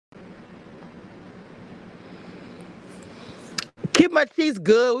Keep my cheeks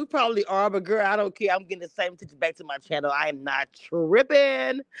good. We probably are, but girl, I don't care. I'm getting the same attention back to my channel. I am not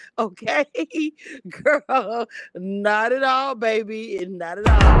tripping. Okay? Girl, not at all, baby. Not at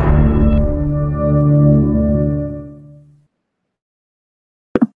all.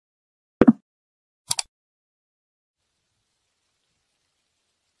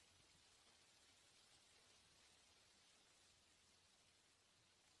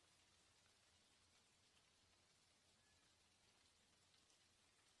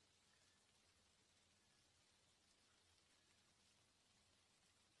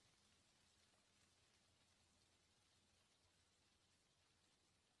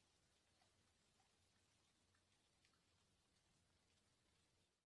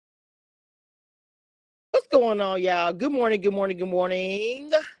 What's going on, y'all? Good morning, good morning, good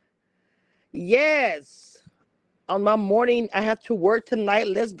morning. Yes. On my morning, I have to work tonight.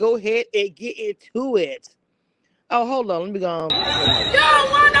 Let's go ahead and get into it. Oh, hold on. Let me go. You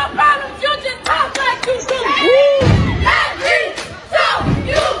don't want no problems. You just talk like you do. Woo! Let me show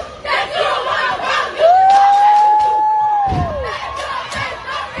you that you don't want no problems.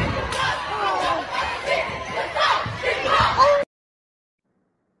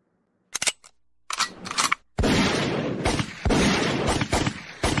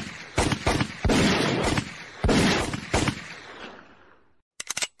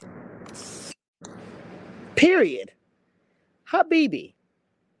 Period. Habibi.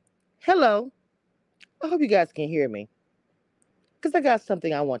 Hello. I hope you guys can hear me. Because I got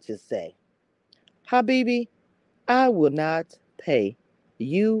something I want to say. Habibi, I will not pay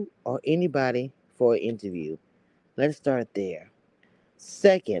you or anybody for an interview. Let's start there.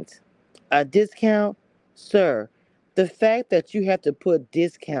 Second, a discount? Sir, the fact that you have to put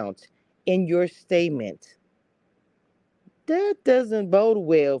discount in your statement, that doesn't bode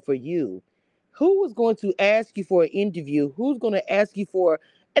well for you. Who is going to ask you for an interview? Who's going to ask you for,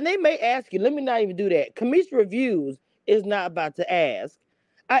 and they may ask you, let me not even do that. Commission reviews is not about to ask.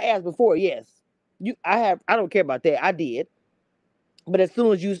 I asked before, yes. I don't care about that. I did. But as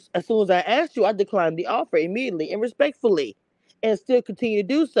soon as I asked you, I declined the offer immediately and respectfully and still continue to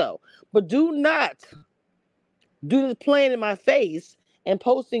do so. But do not do this playing in my face and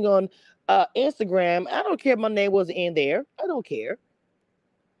posting on Instagram. I don't care if my name wasn't in there. I don't care.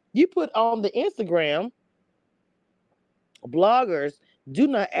 You put on the Instagram, bloggers do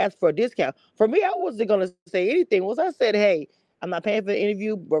not ask for a discount. For me, I wasn't going to say anything. Once I said, hey, I'm not paying for the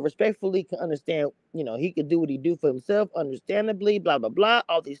interview, but respectfully can understand, he could do what he do for himself, understandably, blah, blah, blah,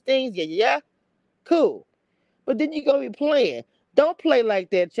 all these things. Yeah, yeah, yeah. Cool. But then you're going to be playing. Don't play like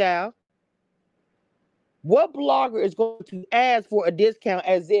that, child. What blogger is going to ask for a discount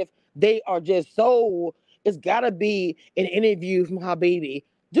as if they are just so, it's got to be an interview from Habibi?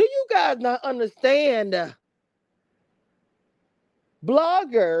 Do you guys not understand?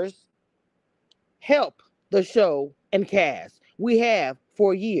 Bloggers help the show and cast. We have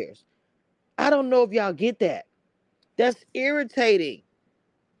for years. I don't know if y'all get that. That's irritating.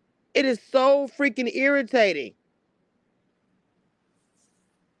 It is so freaking irritating.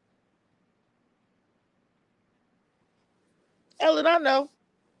 Ellen, I know.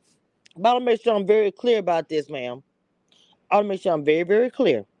 But I want to make sure I'm very clear about this, ma'am. I want to make sure I'm very, very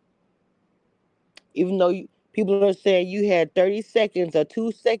clear. Even though people are saying you had 30 seconds or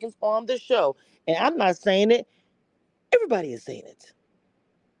 2 seconds on the show, and I'm not saying it, everybody is saying it.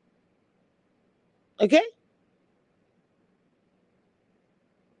 Okay?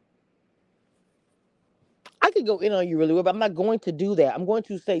 I could go in on you really well, but I'm not going to do that. I'm going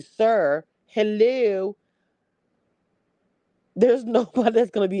to say, sir, hello. There's nobody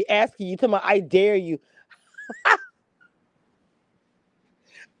that's going to be asking you. Tell me, I dare you.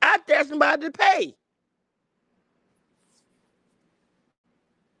 I dare somebody to pay.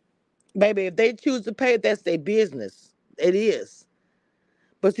 Baby, if they choose to pay, that's their business. It is.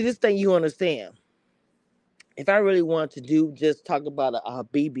 But see, this thing you understand. If I really want to do just talk about a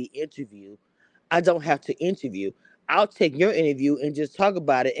BB interview, I don't have to interview. I'll take your interview and just talk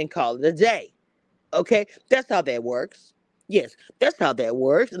about it and call it a day. Okay? That's how that works. Yes, that's how that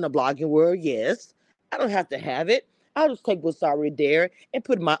works in the blogging world. Yes. I don't have to have it. I'll just take what's already there and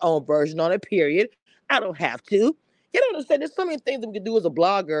put my own version on it, period. I don't have to. You don't understand? There's so many things that we can do as a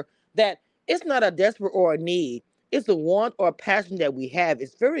blogger that it's not a desperate or a need. It's a want or a passion that we have.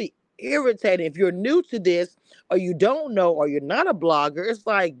 It's very irritating. If you're new to this or you don't know or you're not a blogger, it's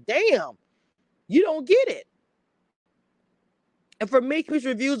like, damn, you don't get it. And for me, commission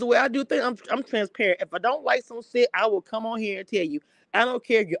reviews, the way I do things, I'm transparent. If I don't like some shit, I will come on here and tell you. I don't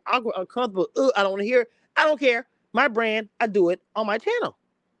care if you're awkward, uncomfortable. I don't want to hear. I don't care. My brand, I do it on my channel.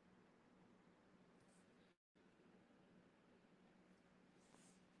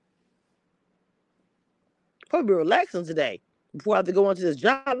 Probably be relaxing today before I have to go into this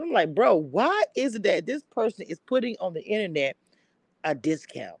job. I'm like, bro, why is it that this person is putting on the internet a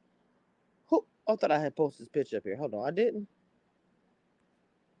discount? Who? I thought I had posted this picture up here. Hold on, I didn't.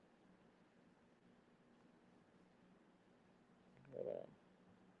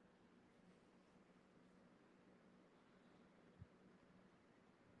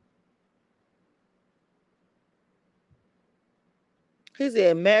 He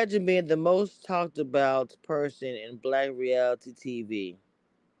said, imagine being the most talked about person in black reality TV.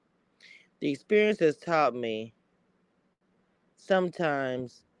 The experience has taught me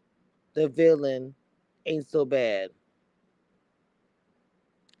sometimes the villain ain't so bad.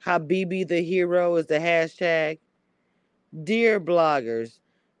 Habibi the hero is the hashtag. Dear bloggers,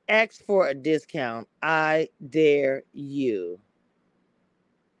 ask for a discount. I dare you.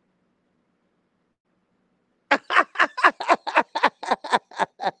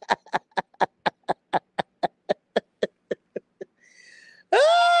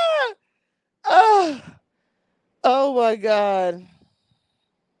 Ah! Ah! Oh my God.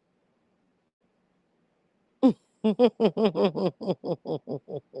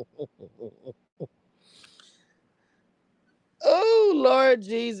 Oh Lord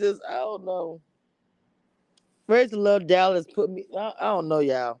Jesus. I don't know. First love Dallas put me. I don't know,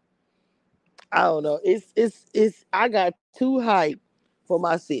 y'all. I don't know. It's. I got too hype for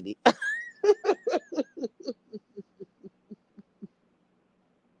my city.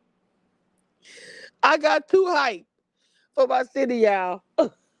 I got too hype for my city, y'all.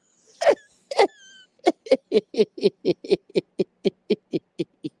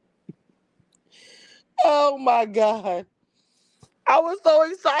 Oh my God. I was so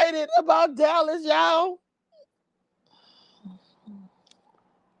excited about Dallas, y'all.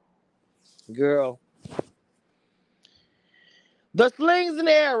 Girl, the slings and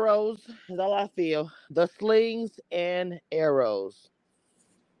arrows is all I feel. The slings and arrows.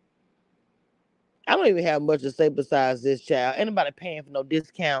 I don't even have much to say besides this, child. Anybody paying for no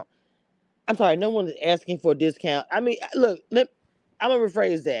discount? I'm sorry, no one is asking for a discount. I mean, look, I'm gonna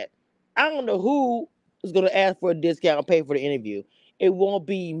rephrase that. I don't know who is gonna ask for a discount and pay for the interview. It won't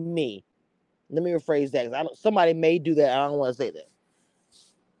be me. Let me rephrase that. 'Cause I don't, somebody may do that. I don't want to say that.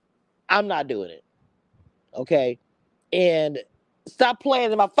 I'm not doing it. Okay. And stop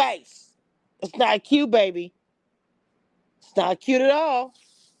playing in my face. It's not cute, baby. It's not cute at all.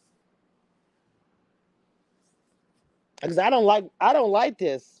 Because I don't like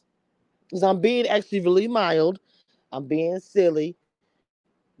this. Because I'm being actually really mild. I'm being silly.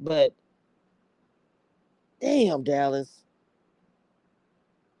 But damn, Dallas.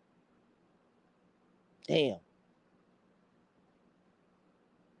 Damn.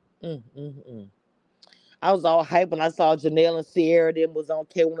 Mm. I was all hyped when I saw Janelle and Sierra then was on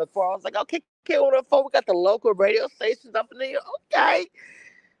K104. I was like, okay, K104, we got the local radio stations up in there. Okay.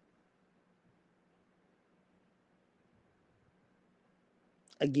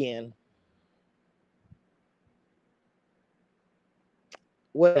 Again,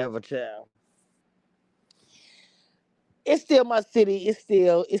 whatever, child. It's still my city. It's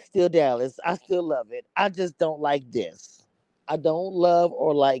still Dallas. I still love it. I just don't like this. I don't love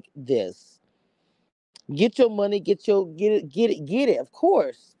or like this. Get your money, get it. Of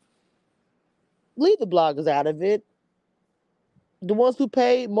course. Leave the bloggers out of it. The ones who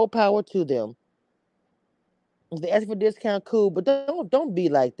pay, more power to them. If they ask for a discount, cool, but don't be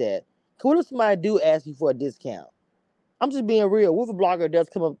like that. What if somebody do ask you for a discount? I'm just being real. What if a blogger does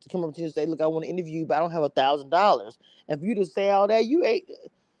come up to you and say, "Look, I want to interview you, but I don't have $1,000." And for you to say all that,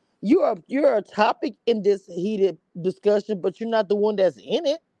 you're a topic in this heated discussion, but you're not the one that's in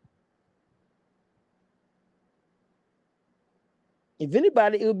it. If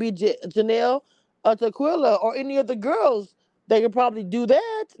anybody, it would be Janelle or Tequila or any of the girls. They could probably do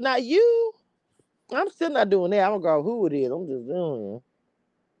that, not you. I'm still not doing that. I don't go who it is. I'm just doing.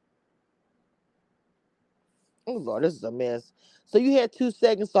 Oh Lord, this is a mess. So you had 2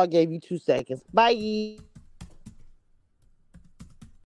 seconds, so I gave you 2 seconds. Bye.